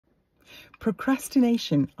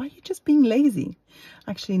Procrastination. Are you just being lazy?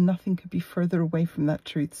 Actually, nothing could be further away from that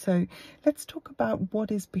truth. So let's talk about what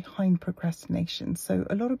is behind procrastination. So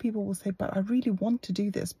a lot of people will say, but I really want to do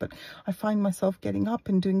this, but I find myself getting up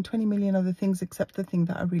and doing 20 million other things except the thing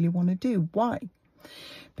that I really want to do. Why?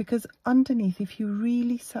 Because underneath, if you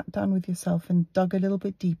really sat down with yourself and dug a little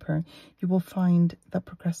bit deeper, you will find that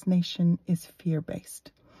procrastination is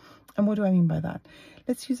fear-based. And what do I mean by that?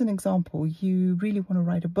 Let's use an example. You really want to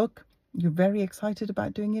write a book. You're very excited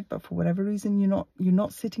about doing it, but for whatever reason, you're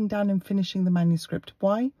not sitting down and finishing the manuscript.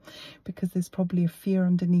 Why? Because there's probably a fear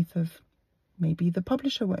underneath of maybe the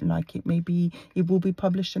publisher won't like it. Maybe it will be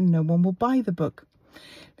published and no one will buy the book.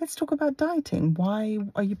 Let's talk about dieting. Why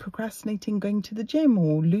are you procrastinating going to the gym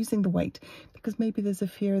or losing the weight? Because maybe there's a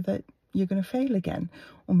fear that you're going to fail again.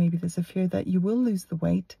 Or maybe there's a fear that you will lose the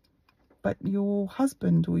weight, but your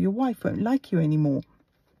husband or your wife won't like you anymore,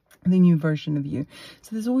 the new version of you. So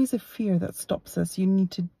there's always a fear that stops us. You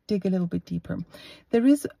need to dig a little bit deeper. There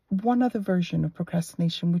is one other version of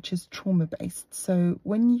procrastination, which is trauma-based. So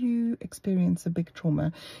when you experience a big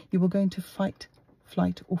trauma, you will go into fight,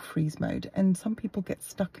 flight or freeze mode. And some people get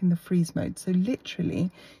stuck in the freeze mode. So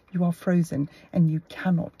literally you are frozen and you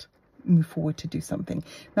cannot move forward to do something.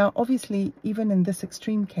 Now, obviously, even in this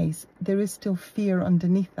extreme case, there is still fear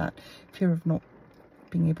underneath that. Fear of not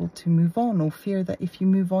being able to move on, or fear that if you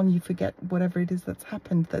move on, you forget whatever it is that's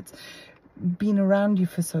happened, that's been around you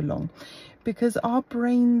for so long. Because our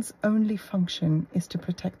brain's only function is to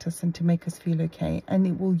protect us and to make us feel okay. And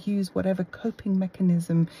it will use whatever coping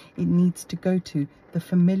mechanism it needs to go to, the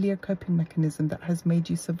familiar coping mechanism that has made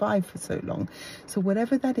you survive for so long. So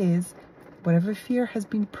whatever that is, whatever fear has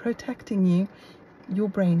been protecting you, your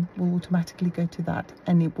brain will automatically go to that,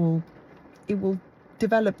 and it will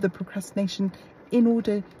develop the procrastination in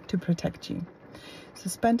order to protect you. So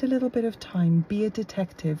spend a little bit of time, be a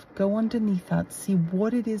detective, go underneath that, see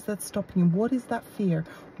what it is that's stopping you. What is that fear?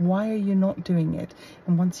 Why are you not doing it?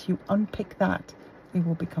 And once you unpick that, it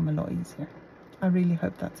will become a lot easier. I really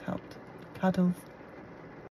hope that's helped. Cuddles.